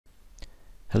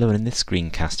Hello, and in this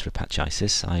screencast for Apache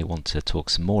Isis I want to talk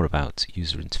some more about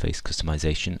user interface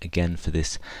customization, again for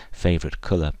this favorite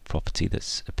color property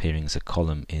that's appearing as a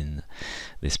column in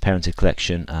this parented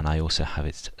collection, and I also have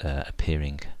it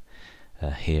appearing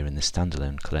here in the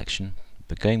standalone collection.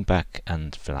 But going back,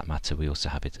 and for that matter we also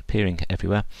have it appearing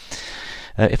everywhere.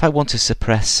 If I want to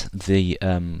suppress the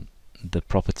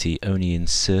property only in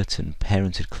certain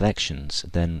parented collections,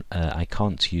 then I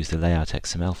can't use the layout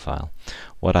XML file.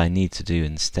 What I need to do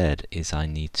instead is I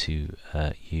need to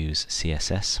use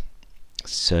CSS.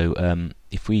 So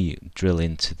if we drill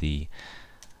into the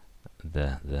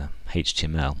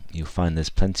HTML, you'll find there's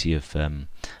plenty of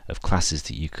classes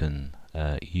that you can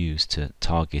use to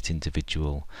target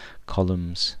individual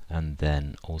columns, and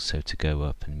then also to go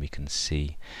up and we can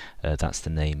see that's the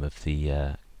name of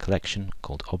the collection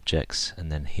called objects,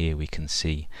 and then here we can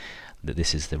see that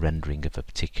this is the rendering of a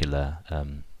particular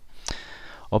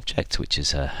object, which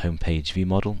is a homepage view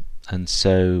model. And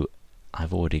so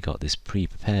I've already got this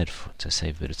pre-prepared to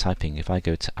save a bit of typing. If I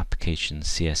go to application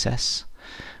CSS,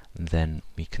 then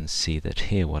we can see that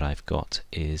here what I've got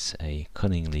is a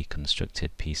cunningly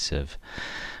constructed piece of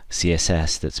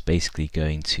CSS that's basically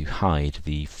going to hide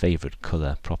the favorite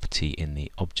color property in the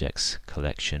objects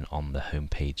collection on the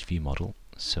homepage view model.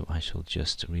 So I shall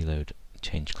just reload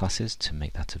change classes to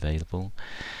make that available,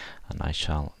 and I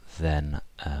shall then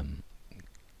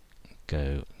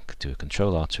go do a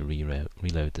Control R to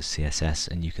reload the CSS,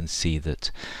 and you can see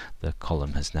that the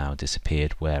column has now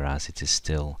disappeared, whereas it is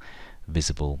still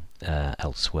visible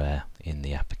elsewhere in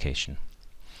the application.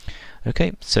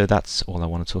 Okay, so that's all I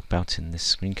want to talk about in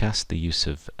this screencast, the use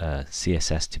of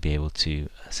CSS to be able to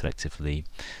selectively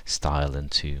style and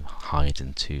to hide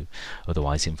and to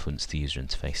otherwise influence the user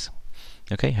interface.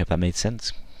 Okay, hope that made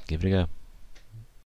sense. Give it a go.